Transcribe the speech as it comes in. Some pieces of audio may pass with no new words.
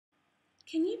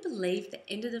Can you believe the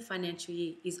end of the financial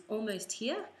year is almost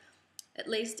here? At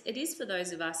least it is for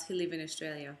those of us who live in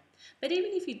Australia. But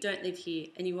even if you don't live here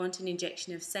and you want an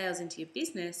injection of sales into your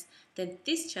business, then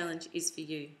this challenge is for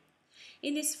you.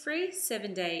 In this free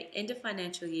 7-day end of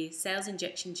financial year sales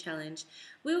injection challenge,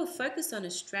 we will focus on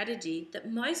a strategy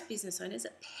that most business owners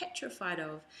are petrified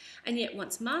of, and yet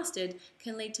once mastered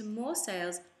can lead to more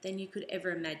sales than you could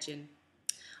ever imagine.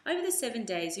 Over the 7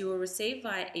 days, you will receive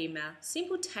via email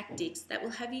simple tactics that will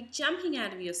have you jumping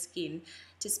out of your skin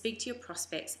to speak to your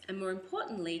prospects and, more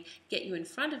importantly, get you in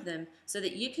front of them so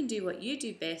that you can do what you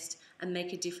do best and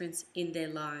make a difference in their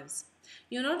lives.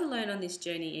 You're not alone on this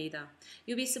journey either.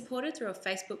 You'll be supported through a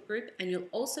Facebook group, and you'll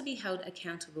also be held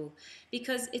accountable,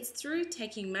 because it's through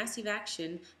taking massive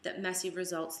action that massive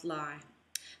results lie.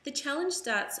 The challenge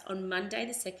starts on Monday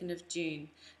the 2nd of June,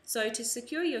 so to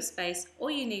secure your space,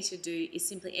 all you need to do is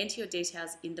simply enter your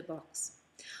details in the box.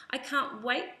 I can't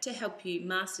wait to help you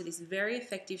master this very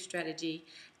effective strategy,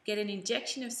 get an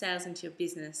injection of sales into your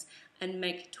business, and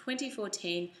make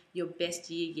 2014 your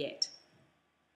best year yet.